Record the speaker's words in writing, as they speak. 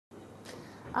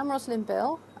I'm Rosalind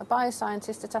Bill, a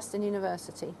bioscientist at Aston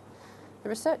University. The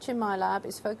research in my lab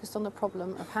is focused on the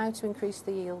problem of how to increase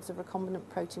the yields of recombinant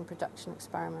protein production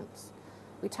experiments.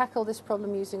 We tackle this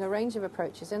problem using a range of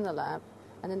approaches in the lab,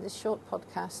 and in this short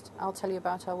podcast I'll tell you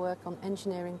about our work on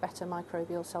engineering better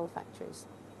microbial cell factories.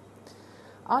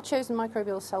 Our chosen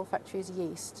microbial cell factory is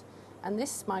yeast, and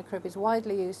this microbe is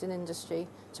widely used in industry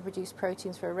to produce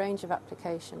proteins for a range of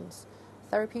applications.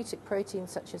 Therapeutic proteins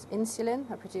such as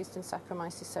insulin are produced in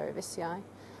Saccharomyces cerevisiae,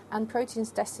 and proteins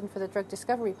destined for the drug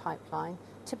discovery pipeline,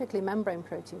 typically membrane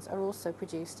proteins, are also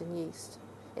produced in yeast.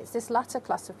 It's this latter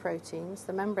class of proteins,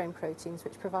 the membrane proteins,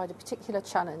 which provide a particular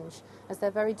challenge as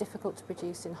they're very difficult to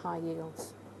produce in high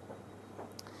yields.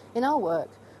 In our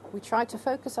work, we try to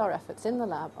focus our efforts in the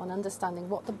lab on understanding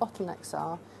what the bottlenecks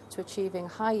are to achieving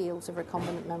high yields of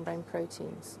recombinant membrane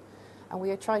proteins. And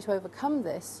we try to overcome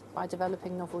this by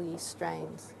developing novel yeast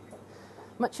strains.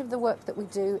 Much of the work that we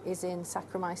do is in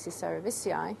Saccharomyces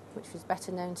cerevisiae, which is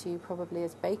better known to you probably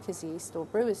as baker's yeast or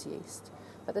brewer's yeast,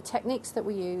 but the techniques that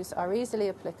we use are easily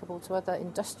applicable to other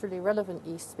industrially relevant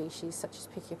yeast species such as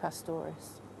Pichia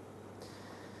pastoris.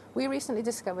 We recently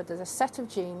discovered that a set of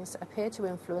genes appear to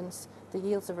influence the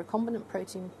yields of recombinant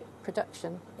protein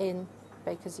production in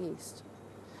baker's yeast.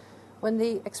 When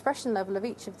the expression level of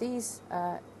each of these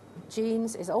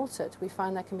genes is altered, we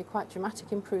find there can be quite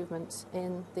dramatic improvements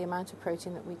in the amount of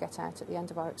protein that we get out at the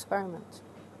end of our experiment.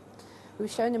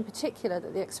 We've shown in particular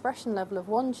that the expression level of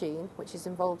one gene, which is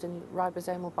involved in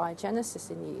ribosomal biogenesis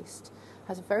in yeast,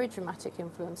 has a very dramatic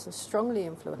influence and strongly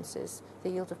influences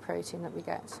the yield of protein that we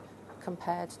get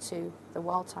compared to the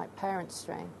wild-type parent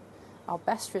strain. Our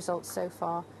best results so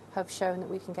far have shown that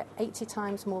we can get 80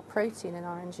 times more protein in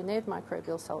our engineered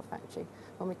microbial cell factory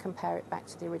when we compare it back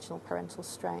to the original parental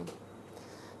strain.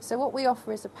 So what we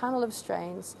offer is a panel of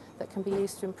strains that can be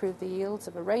used to improve the yields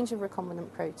of a range of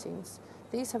recombinant proteins.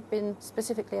 These have been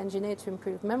specifically engineered to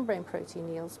improve membrane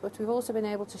protein yields, but we've also been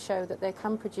able to show that they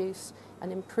can produce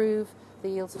and improve the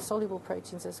yields of soluble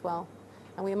proteins as well.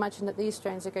 And we imagine that these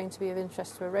strains are going to be of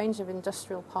interest to a range of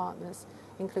industrial partners,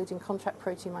 including contract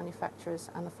protein manufacturers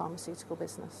and the pharmaceutical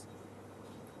business.